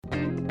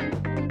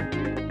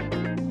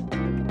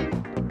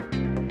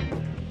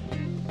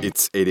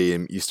It's 8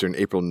 a.m. Eastern,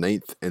 April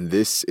 9th, and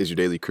this is your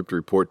daily crypto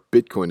report.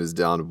 Bitcoin is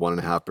down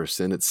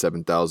 1.5% at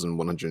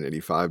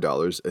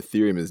 $7,185.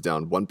 Ethereum is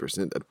down 1%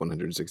 at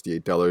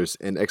 $168,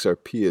 and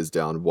XRP is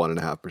down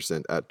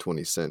 1.5% at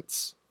 20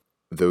 cents.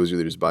 Those are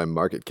leaders by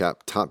market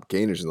cap. Top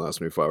gainers in the last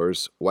 24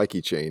 hours: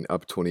 Wiki Chain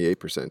up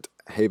 28%,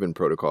 Haven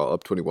Protocol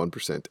up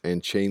 21%,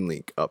 and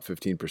Chainlink up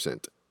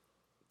 15%.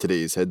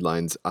 Today's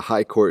headlines: a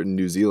high court in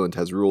New Zealand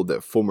has ruled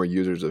that former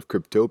users of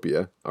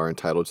Cryptopia are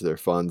entitled to their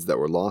funds that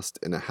were lost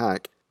in a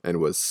hack and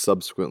was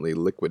subsequently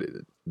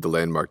liquidated. The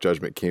landmark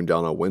judgment came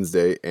down on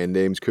Wednesday and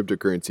names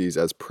cryptocurrencies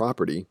as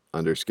property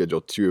under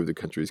Schedule 2 of the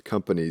country's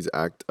Companies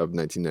Act of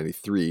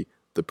 1993.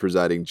 The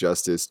presiding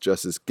Justice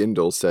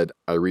Gindel said,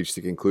 "I reached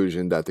the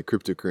conclusion that the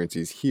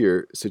cryptocurrencies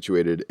here,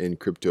 situated in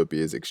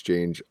Cryptopia's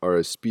exchange, are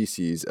a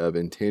species of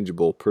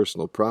intangible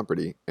personal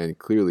property and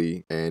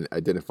clearly an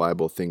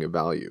identifiable thing of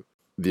value.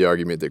 The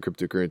argument that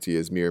cryptocurrency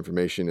is mere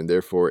information and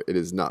therefore it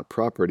is not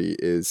property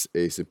is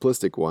a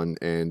simplistic one,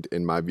 and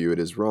in my view it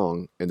is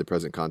wrong in the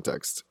present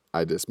context.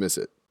 I dismiss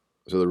it."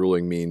 So the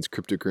ruling means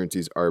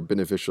cryptocurrencies are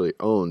beneficially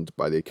owned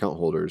by the account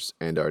holders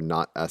and are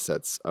not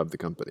assets of the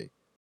company.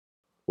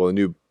 While a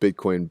new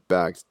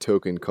Bitcoin-backed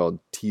token called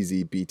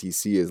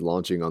TZBTC is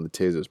launching on the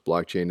Tezos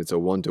blockchain, it's a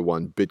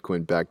one-to-one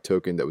Bitcoin-backed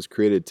token that was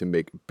created to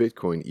make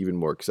Bitcoin even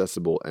more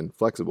accessible and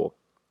flexible.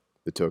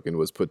 The token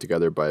was put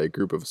together by a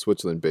group of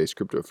Switzerland-based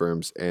crypto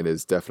firms and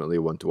is definitely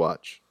one to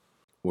watch.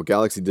 Well,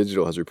 Galaxy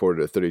Digital has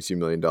reported a $32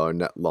 million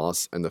net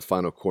loss in the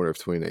final quarter of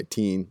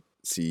 2019.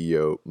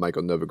 CEO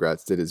Michael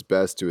Novogratz did his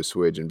best to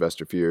assuage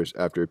investor fears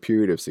after a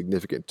period of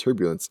significant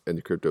turbulence in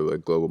the crypto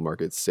and global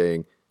markets,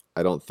 saying,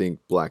 "I don't think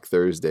Black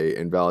Thursday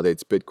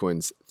invalidates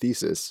Bitcoin's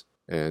thesis,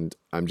 and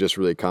I'm just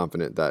really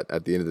confident that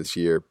at the end of this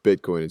year,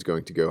 Bitcoin is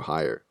going to go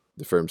higher."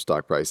 The firm's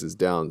stock price is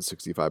down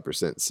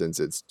 65% since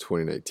its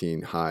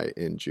 2019 high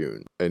in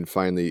June. And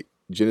finally,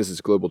 Genesis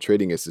Global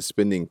Trading is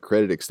suspending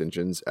credit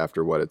extensions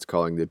after what it's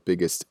calling the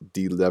biggest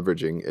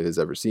deleveraging it has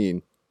ever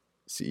seen.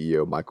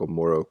 CEO Michael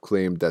Morrow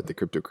claimed that the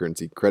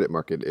cryptocurrency credit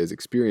market is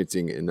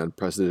experiencing an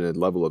unprecedented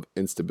level of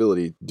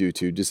instability due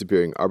to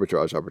disappearing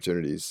arbitrage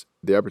opportunities.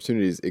 The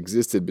opportunities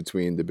existed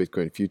between the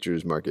Bitcoin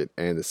futures market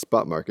and the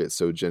spot market,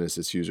 so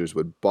Genesis users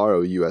would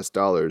borrow US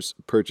dollars,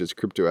 purchase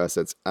crypto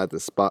assets at the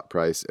spot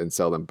price, and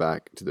sell them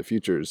back to the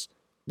futures.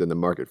 Then the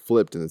market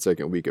flipped in the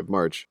second week of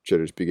March.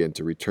 Traders began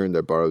to return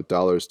their borrowed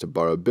dollars to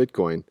borrow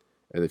Bitcoin,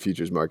 and the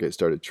futures market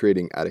started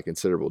trading at a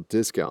considerable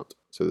discount,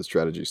 so the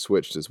strategy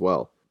switched as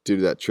well. Due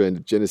to that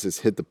trend, Genesis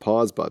hit the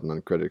pause button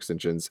on credit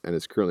extensions and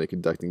is currently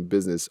conducting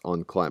business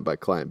on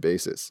client-by-client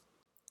basis.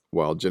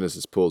 While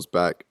Genesis pulls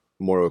back,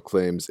 Morrow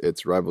claims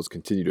its rivals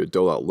continue to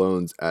dole out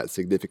loans at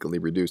significantly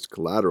reduced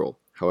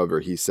collateral. However,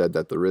 he said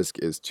that the risk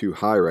is too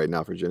high right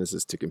now for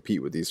Genesis to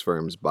compete with these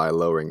firms by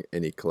lowering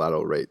any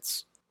collateral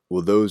rates.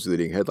 Well, those are the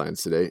leading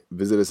headlines today.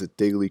 Visit us at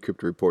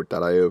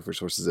dailycryptoreport.io for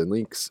sources and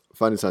links.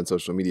 Find us on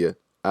social media.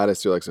 Add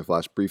us to your Alexa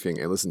Flash Briefing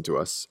and listen to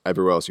us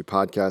everywhere else you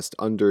podcast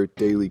under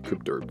Daily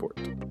Crypto Report.